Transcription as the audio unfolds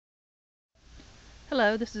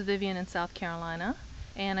Hello, this is Vivian in South Carolina,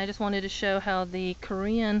 and I just wanted to show how the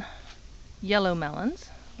Korean yellow melons,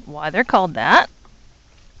 why they're called that.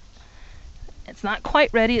 It's not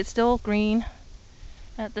quite ready, it's still green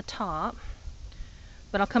at the top,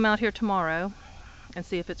 but I'll come out here tomorrow and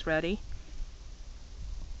see if it's ready.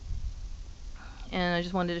 And I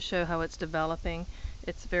just wanted to show how it's developing.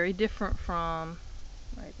 It's very different from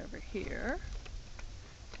right over here.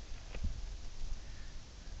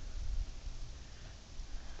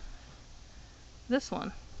 This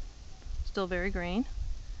one, still very green.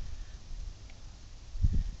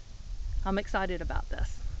 I'm excited about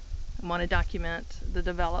this. I want to document the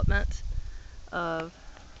development of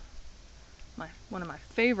one of my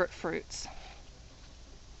favorite fruits.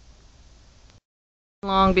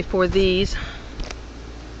 Long before these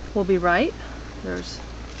will be ripe. There's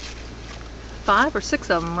 5 or 6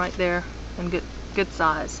 of them right there in good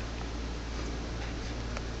size.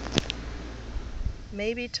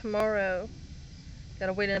 Maybe tomorrow.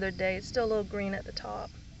 Gotta wait another day. It's still a little green at the top.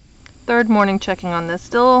 Third morning checking on this.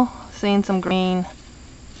 Still seeing some green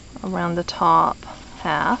around the top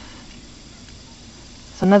half.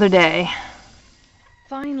 So another day.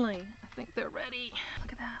 Finally, I think they're ready.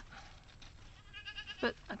 Look at that.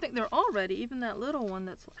 But I think they're all ready, even that little one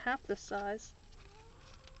that's half this size.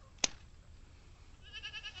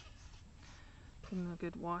 Give them a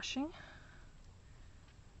good washing.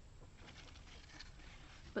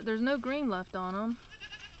 But there's no green left on them.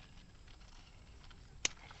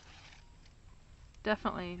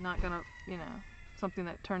 Definitely not gonna, something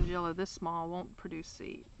that turns yellow this small won't produce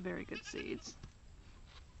very good seeds.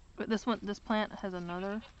 But this plant has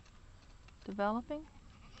another developing.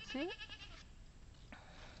 See it?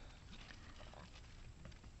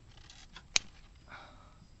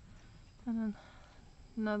 And then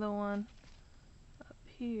another one up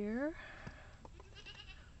here.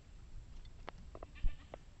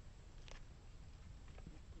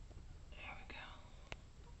 There we go.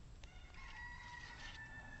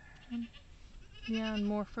 And, yeah, and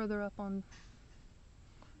more further up on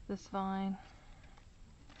this vine.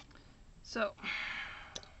 So,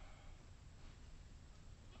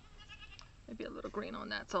 maybe a little green on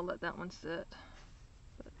that, so I'll let that one sit.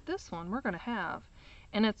 But this one we're going to have,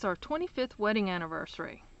 and it's our 25th wedding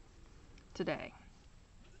anniversary today.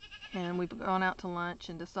 And we've gone out to lunch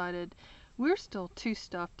and decided we're still too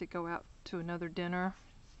stuffed to go out to another dinner,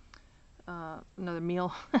 another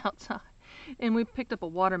meal outside. And we picked up a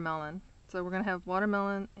watermelon. So we're going to have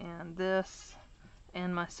watermelon and this.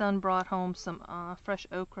 And my son brought home some fresh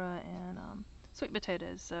okra and sweet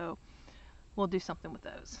potatoes. So we'll do something with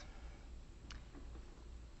those.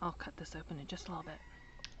 I'll cut this open in just a little bit.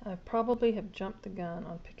 I probably have jumped the gun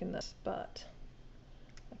on picking this, but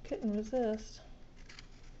I couldn't resist.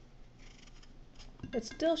 It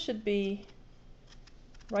still should be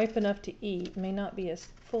ripe enough to eat. It may not be as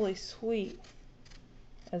fully sweet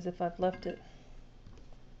as if I've left it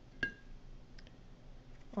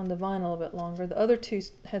on the vine a little bit longer. The other two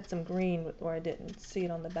had some green where I didn't see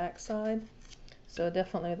it on the back side. So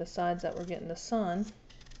definitely the sides that were getting the sun.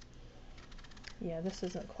 Yeah, this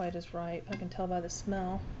isn't quite as ripe. I can tell by the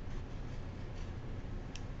smell.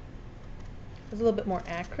 It's a little bit more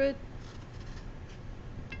acrid.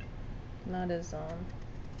 Not as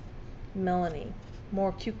melony.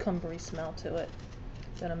 More cucumbery smell to it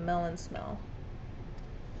than a melon smell.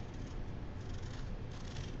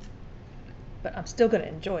 But I'm still going to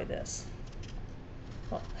enjoy this.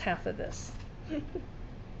 Well, half of this.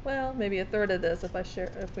 Well, maybe a third of this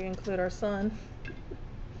if we include our son.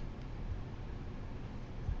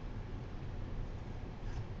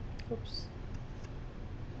 Oops.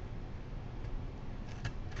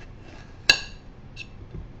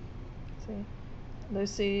 See, those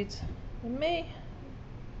seeds, it may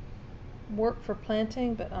work for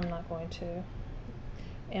planting, but I'm not going to.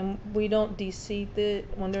 And we don't de-seed it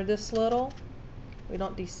when they're this little. We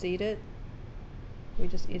don't de-seed it. We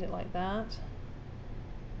just eat it like that.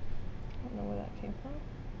 I don't know where that came from.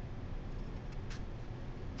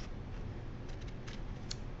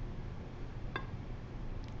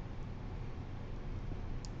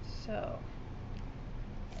 So,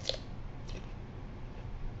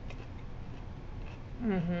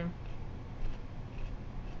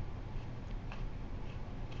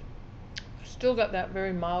 still got that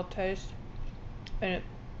very mild taste, and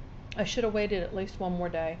I should have waited at least one more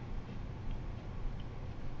day.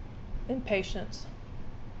 In patience.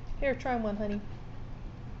 Here, try one, honey.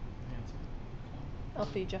 I'll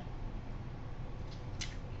feed you.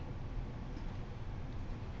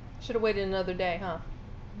 Should have waited another day, huh?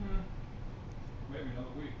 Maybe another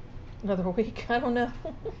week. Another week? I don't know.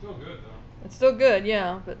 Still good though. It's still good,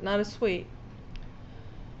 yeah, but not as sweet.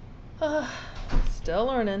 Still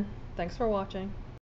learning. Thanks for watching.